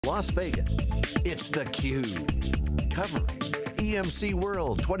Las Vegas, it's theCUBE, covering EMC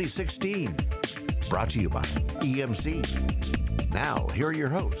World 2016. Brought to you by EMC. Now, here are your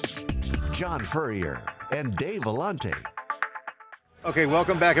hosts, John Furrier and Dave Vellante. Okay,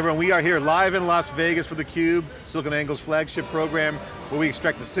 welcome back everyone. We are here live in Las Vegas for theCUBE, SiliconANGLE's flagship program, where we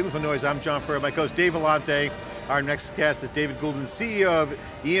extract the signal from noise. I'm John Furrier, my co-host Dave Vellante. Our next guest is David Goulden, CEO of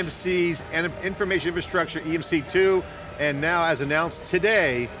EMC's Information Infrastructure, EMC2, and now as announced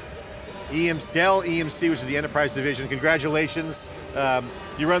today, Dell EMC, which is the enterprise division. Congratulations.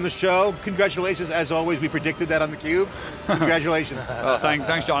 You run the show. Congratulations, as always. We predicted that on theCUBE. Congratulations. Well,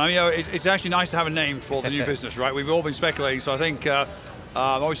 thanks, John. I mean, it's actually nice to have a name for the new business, right? We've all been speculating, so I think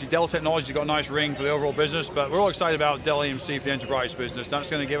obviously Dell Technologies got a nice ring for the overall business, but we're all excited about Dell EMC for the enterprise business. That's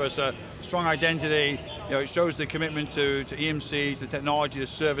going to give us a strong identity. You know, it shows the commitment to EMC, to the technology, the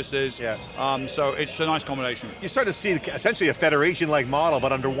services. Yeah. So it's a nice combination. You start to see essentially a federation-like model,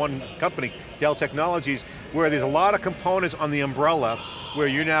 but under one company, Dell Technologies, where there's a lot of components on the umbrella, where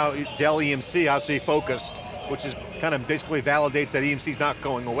you're now Dell EMC, obviously focused, which is kind of basically validates that EMC's not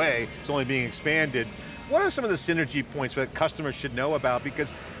going away, it's only being expanded. What are some of the synergy points that customers should know about?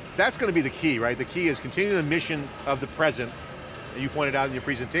 Because that's going to be the key, right? The key is continuing the mission of the present, that you pointed out in your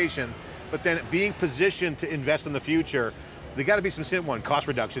presentation, but then being positioned to invest in the future. There got to be some cost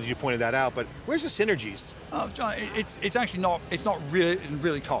reductions, you pointed that out, but where's the synergies? John, it's actually not, it's not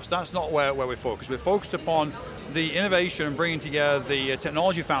really cost. That's not where we're focused. We're focused upon the innovation and bringing together the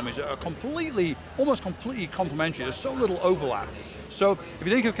technology families that are almost completely complementary. There's so little overlap. So if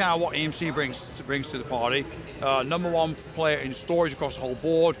you think of kind of what EMC brings to the party, number one player in storage across the whole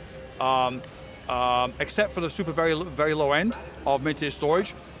board, except for the very low end of mid-tier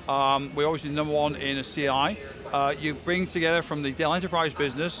storage. We're obviously number one in a CI. You bring together from the Dell Enterprise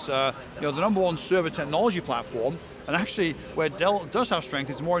business, the number one server technology platform, and actually where Dell does have strength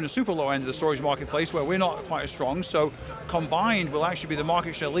is more in the super low end of the storage marketplace where we're not quite as strong, so combined we'll actually be the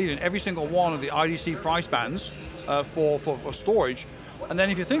market share leader in every single one of the IDC price bands for storage. And then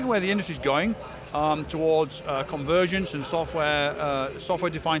if you think of where the industry's going, towards convergence and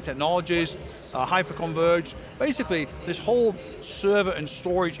software-defined technologies, hyper-converged. Basically, this whole server and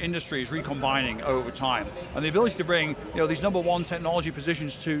storage industry is recombining over time. And the ability to bring these number one technology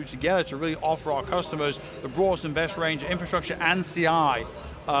positions together to really offer our customers the broadest and best range of infrastructure and CI,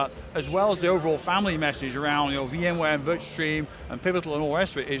 as well as the overall family message around VMware and Virtustream and Pivotal and all the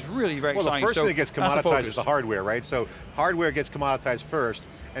rest of it is really very exciting. Well, the first thing that gets commoditized is the hardware, right? So hardware gets commoditized first,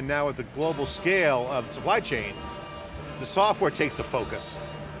 and now with the global scale of the supply chain, the software takes the focus.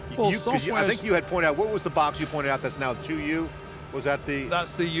 Well, I think you had pointed out, what was the box you pointed out that's now 2U? Was that the?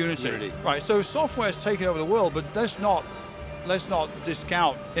 That's the Unity. Right, so software's taken over the world, but let's not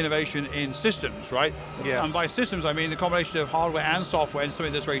discount innovation in systems, right? Yeah. And by systems, I mean the combination of hardware and software and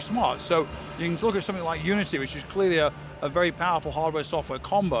something that's very smart. So you can look at something like Unity, which is clearly a very powerful hardware-software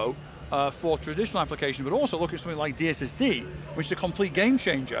combo for traditional applications, but also look at something like DSSD, which is a complete game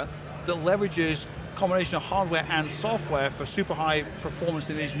changer that leverages a combination of hardware and software for super high performance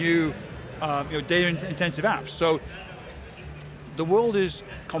in these new data-intensive apps. So the world is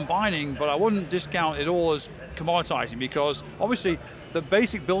combining, but I wouldn't discount it all as commoditizing, because obviously the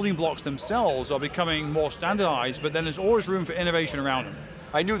basic building blocks themselves are becoming more standardized, but then there's always room for innovation around them.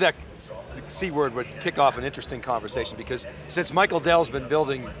 I knew that the C word would kick off an interesting conversation, because since Michael Dell's been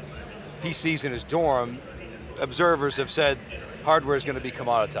building PCs in his dorm, observers have said hardware is going to be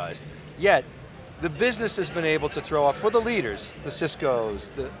commoditized. Yet, the business has been able to throw off, for the leaders, the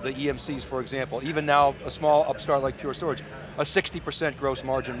Ciscos, the EMCs for example, even now a small upstart like Pure Storage, a 60% gross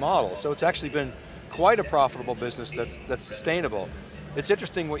margin model. So it's actually been quite a profitable business that's sustainable. It's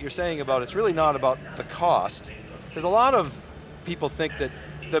interesting what you're saying about it's really not about the cost. There's a lot of people think that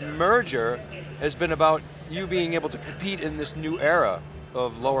the merger has been about you being able to compete in this new era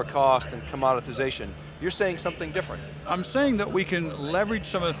of lower cost and commoditization. You're saying something different. I'm saying that we can leverage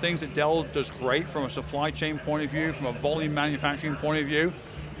some of the things that Dell does great from a supply chain point of view, from a volume manufacturing point of view,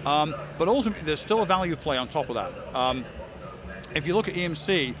 but ultimately there's still a value play on top of that. If you look at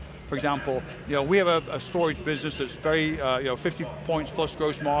EMC, for example, we have a storage business that's very, 50 points plus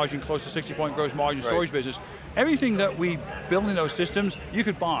gross margin, close to 60 point gross margin storage business. Everything that we build in those systems, you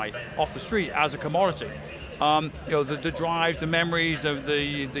could buy off the street as a commodity. The drives, the memories,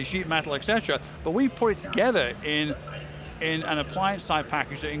 the sheet metal, etc. But we put it together in in an appliance type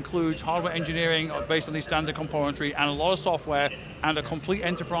package that includes hardware engineering based on the standard componentry and a lot of software and a complete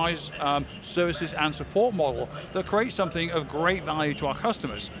enterprise services and support model that creates something of great value to our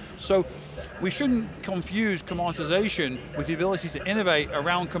customers. So we shouldn't confuse commoditization with the ability to innovate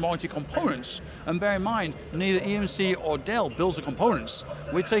around commodity components. And bear in mind, neither EMC or Dell builds the components.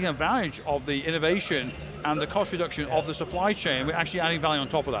 We're taking advantage of the innovation and the cost reduction of the supply chain. We're actually adding value on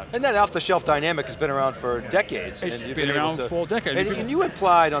top of that. And that off-the-shelf dynamic has been around for decades. It's been around for decades. And you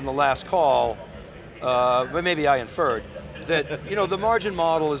implied on the last call, but maybe I inferred, that the margin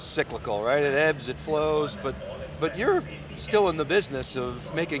model is cyclical, right? It ebbs, it flows, but you're still in the business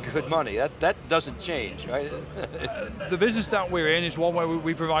of making good money. That doesn't change, right? The business that we're in is one where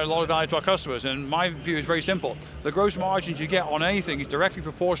we provide a lot of value to our customers, and my view is very simple. The gross margins you get on anything is directly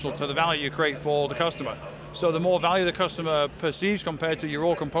proportional to the value you create for the customer. So the more value the customer perceives compared to your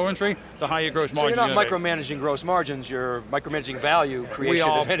raw componentry, the higher your gross margin. So you're not micromanaging gross margins, you're micromanaging value creation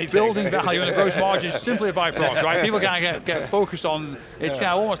of anything. We are building value, and the gross margin is simply a byproduct, right? People can get focused on, it's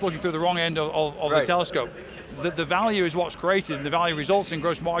kind of almost looking through the wrong end of the telescope. The value is what's created, and the value results in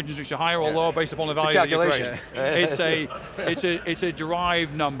gross margins which are higher or lower based upon the value that you create. It's a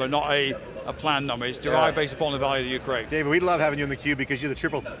derived number, not a planned number. It's derived based upon the value that you create. David, we love having you in theCUBE because you're the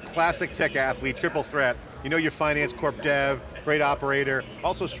triple classic tech athlete, triple threat. You know your finance, corp dev, great operator,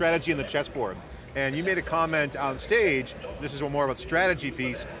 also strategy in the chessboard. And you made a comment on stage, this is more about strategy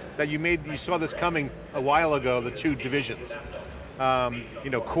piece, that you saw this coming a while ago, the two divisions.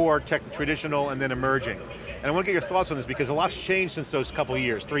 Core, tech, traditional, and then emerging. And I want to get your thoughts on this because a lot's changed since those couple of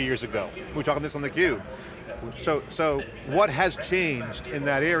years, 3 years ago. We were talking this on theCUBE. So what has changed in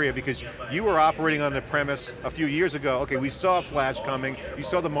that area? Because you were operating on the premise a few years ago, okay, we saw flash coming, you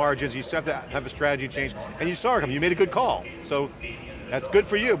saw the margins, you still have to have a strategy change, and you saw it coming, you made a good call. So that's good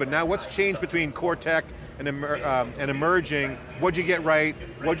for you, but now what's changed between core tech and emerging? What'd you get right?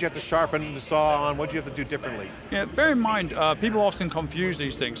 What'd you have to sharpen the saw on? What'd you have to do differently? Yeah, bear in mind, people often confuse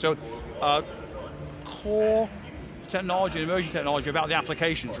these things. So core technology and emerging technology are about the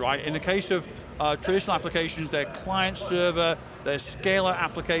applications, right? In the case of traditional applications, they're client server, they're scalar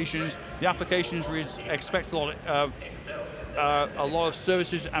applications. The applications expect a lot of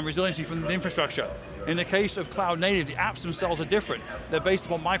services and resiliency from the infrastructure. In the case of cloud native, the apps themselves are different. They're based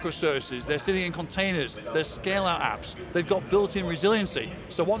upon microservices, they're sitting in containers, they're scale-out apps. They've got built-in resiliency.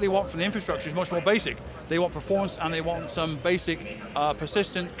 So what they want from the infrastructure is much more basic. They want performance and they want some basic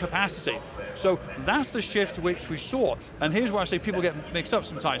persistent capacity. So that's the shift which we saw. And here's where I say people get mixed up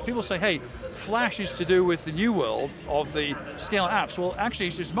sometimes. People say, hey, Flash is to do with the new world of the scale-out apps. Well, actually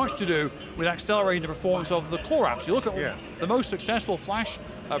it's as much to do with accelerating the performance of the core apps. You look at the most successful Flash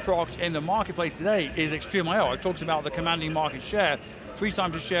product in the marketplace today is Extreme.io. I talked about the commanding market share, 3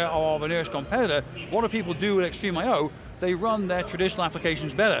 times the share of the nearest competitor. What do people do with Extreme.io? They run their traditional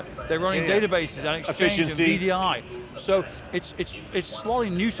applications better. They're running databases and Exchange and VDI. So it's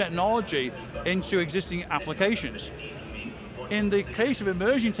slotting new technology into existing applications. In the case of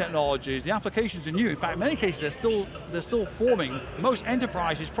emerging technologies, the applications are new. In fact, in many cases, they're still forming. Most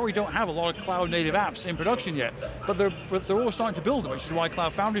enterprises probably don't have a lot of cloud native apps in production yet, but they're all starting to build them, which is why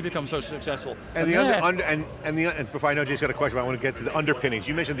Cloud Foundry becomes so successful. And before I know Jay's got a question, I want to get to the underpinnings.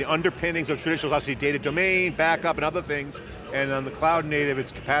 You mentioned the underpinnings of traditional, obviously data domain, backup, and other things. And on the cloud native,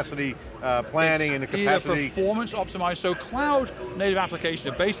 it's capacity planning and the capacity. Either performance optimized. So cloud native applications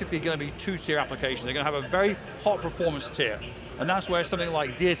are basically going to be 2-tier applications. They're going to have a very hot performance tier. And that's where something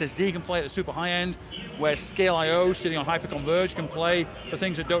like DSSD can play at the super high end, where Scale.io sitting on hyperconverged can play for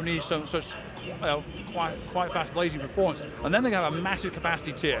things that don't need such quite fast blazing performance. And then they have a massive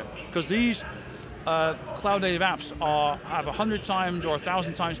capacity tier, because these cloud native apps have 100 times or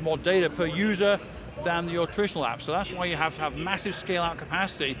 1,000 times more data per user than your traditional apps. So that's why you have to have massive scale out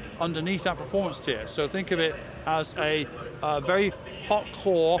capacity underneath that performance tier. So think of it as a very hot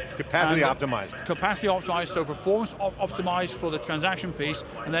core. Capacity optimized. Capacity optimized, so performance optimized for the transaction piece,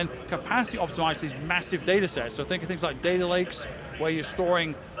 and then capacity optimized these massive data sets. So think of things like data lakes, where you're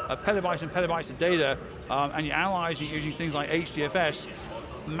storing petabytes and petabytes of data, and you're analyzing using things like HDFS,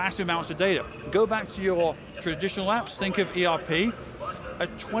 massive amounts of data. Go back to your traditional apps, think of ERP. A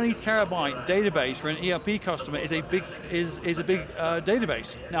 20 terabyte database for an ERP customer is a big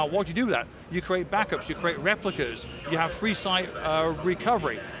database. Now, what do you do with that? You create backups, you create replicas, you have free site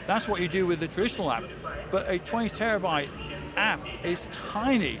recovery. That's what you do with the traditional app. But a 20 terabyte app is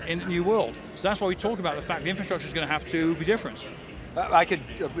tiny in the new world. So that's why we talk about the fact the infrastructure is going to have to be different.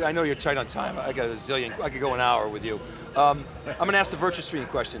 I know you're tight on time. I got a zillion, I could go an hour with you. I'm going to ask the Virtustream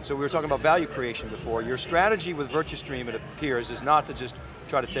question. So we were talking about value creation before. Your strategy with Virtustream, it appears, is not to just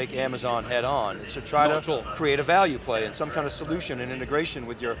try to take Amazon head on. It's to try to create a value play and some kind of solution and integration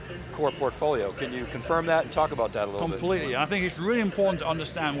with your core portfolio. Can you confirm that and talk about that a little bit? Completely. I think it's really important to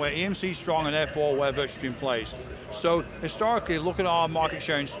understand where EMC is strong and therefore where Virtustream plays. So historically, look at our market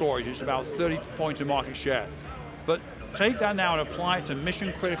share in storage. It's about 30 points of market share. But take that now and apply it to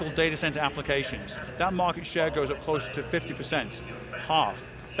mission critical data center applications. That market share goes up closer to 50%, half.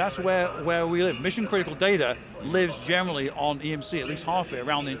 That's where we live. Mission critical data lives generally on EMC, at least half of it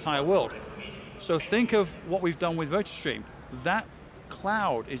around the entire world. So think of what we've done with Virtustream. That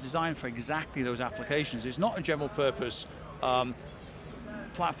cloud is designed for exactly those applications. It's not a general purpose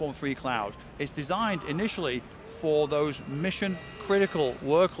platform-free cloud. It's designed initially for those mission critical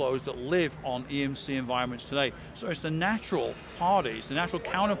workloads that live on EMC environments today. So it's the natural party, it's the natural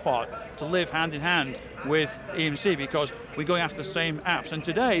counterpart to live hand in hand with EMC because we're going after the same apps. And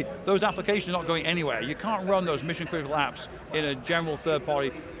today, those applications are not going anywhere. You can't run those mission critical apps in a general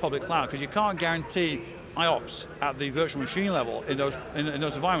third-party public cloud because you can't guarantee IOPS at the virtual machine level in those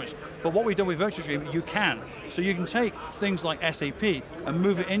environments. But what we've done with Virtustream, you can. So you can take things like SAP and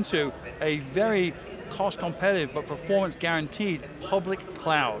move it into a very cost competitive but performance guaranteed public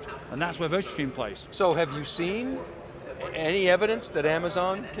cloud. And that's where Virtustream plays. So have you seen any evidence that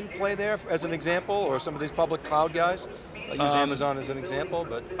Amazon can play there as an example, or some of these public cloud guys? I use Amazon as an example,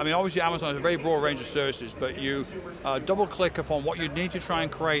 but... I mean, obviously Amazon has a very broad range of services, but you double click upon what you need to try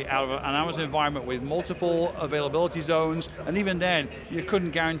and create out of an Amazon environment with multiple availability zones, and even then, you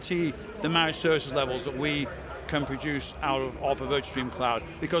couldn't guarantee the managed services levels that we can produce out of a Virtustream cloud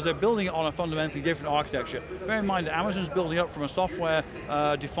because they're building it on a fundamentally different architecture. Bear in mind that Amazon's building up from a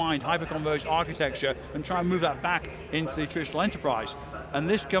software-defined hyper-converged architecture and try and move that back into the traditional enterprise. And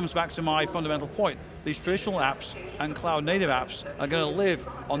this comes back to my fundamental point. These traditional apps and cloud-native apps are going to live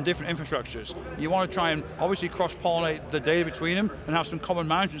on different infrastructures. You want to try and obviously cross-pollinate the data between them and have some common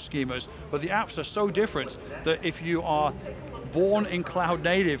management schemas, but the apps are so different that if you are born in cloud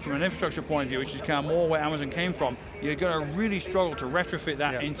native from an infrastructure point of view, which is kind of more where Amazon came from, you're going to really struggle to retrofit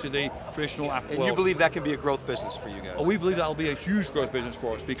that into the traditional app world. And you believe that can be a growth business for you guys? Oh, we believe that'll be a huge growth business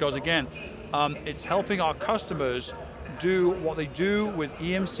for us because again, it's helping our customers do what they do with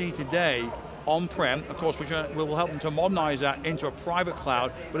EMC today on-prem, of course, which will help them to modernize that into a private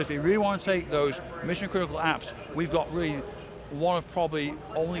cloud, but if they really want to take those mission critical apps, we've got really one of probably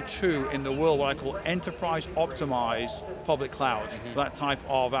only two in the world what I call enterprise optimized public clouds for that type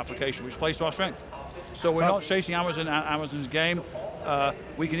of application, which plays to our strength. So we're not chasing Amazon's game.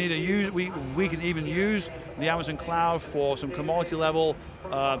 We can either use, we can even use the Amazon cloud for some commodity level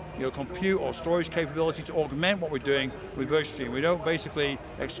compute or storage capability to augment what we're doing with Virtustream. We don't basically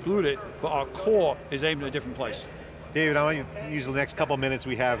exclude it, but our core is aimed at a different place. David, I want to use the next couple minutes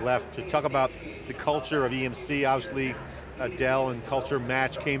we have left to talk about the culture of EMC. Obviously, Dell and culture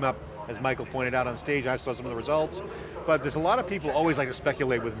match came up, as Michael pointed out on stage. I saw some of the results. But there's a lot of people always like to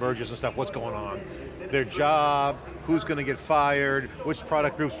speculate with mergers and stuff, what's going on. Their job, who's going to get fired, which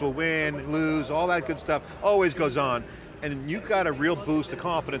product groups will win, lose, all that good stuff always goes on. And you got a real boost of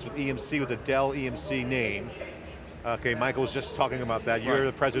confidence with EMC, with the Dell EMC name. Okay, Michael was just talking about that. You're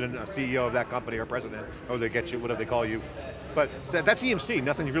the president, CEO of that company, or president, or they get you, whatever they call you. But that's EMC,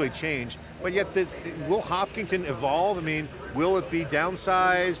 nothing's really changed. But yet, will Hopkinton evolve? I mean, will it be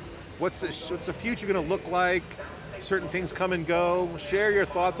downsized? What's the future going to look like? Certain things come and go. Share your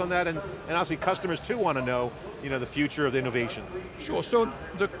thoughts on that, and obviously customers too want to know, the future of the innovation. Sure, so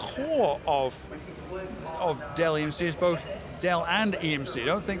the core of Dell EMC is both Dell and EMC. I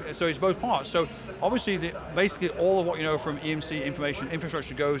don't think, so it's both parts. So obviously, basically all of what you know from EMC information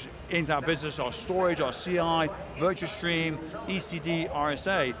infrastructure goes into our business, our storage, our CI, Virtustream, ECD,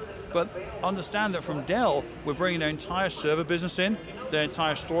 RSA. But understand that from Dell, we're bringing their entire server business in, their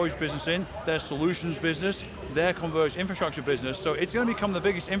entire storage business in, their solutions business, their converged infrastructure business. So it's going to become the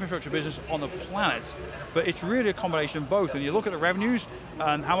biggest infrastructure business on the planet. But it's really a combination of both. And you look at the revenues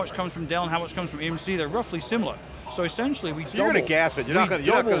and how much comes from Dell and how much comes from EMC, they're roughly similar. So essentially we double. You're going to gas it, you're not going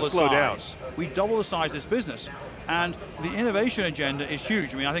to slow down. We double the size of this business. And the innovation agenda is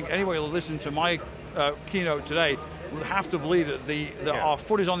huge. I mean, I think anybody will listen to my keynote today will have to believe that our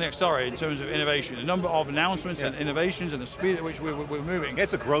foot is on the accelerator in terms of innovation. The number of announcements and innovations and the speed at which we're moving.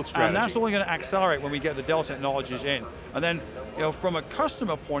 It's a growth strategy. And that's only going to accelerate when we get the Dell technologies in. And then from a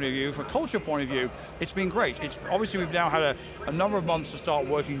customer point of view, from a culture point of view, it's been great. It's obviously we've now had a number of months to start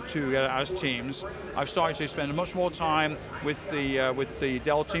working together as teams. I've started to spend much more time with the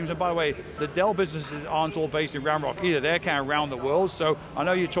Dell teams. And by the way, the Dell businesses aren't all based in Round Rock either. They're kind of around the world. So I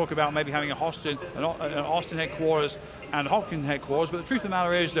know you talk about maybe having an Austin headquarters and Hopkins headquarters, but the truth of the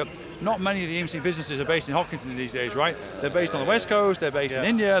matter is that not many of the EMC businesses are based in Hopkins these days, right? They're based on the West Coast, they're based in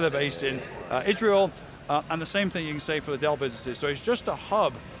India, they're based in Israel, and the same thing you can say for the Dell businesses. So it's just a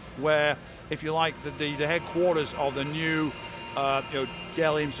hub where, if you like, the headquarters of the new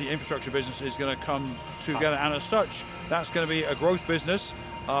Dell EMC infrastructure business is going to come together, and as such, that's going to be a growth business.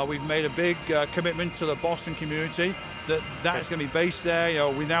 We've made a big commitment to the Boston community that's going to be based there.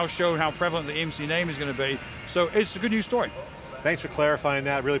 We've now shown how prevalent the EMC name is going to be. So it's a good news story. Thanks for clarifying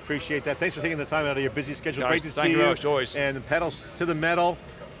that, really appreciate that. Thanks for taking the time out of your busy schedule. Guys, great to see you. Thank you, Joyce. And the pedals to the metal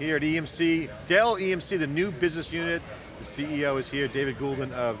here at EMC. Dell EMC, the new business unit. The CEO is here, David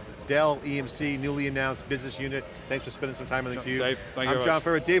Goulden of Dell EMC, newly announced business unit. Thanks for spending some time on theCUBE. Dave, thank you I'm John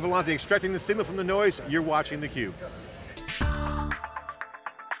Furrier, Dave Vellante, extracting the signal from the noise. You're watching theCUBE.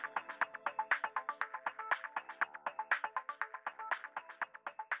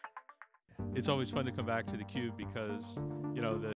 It's always fun to come back to theCUBE because, the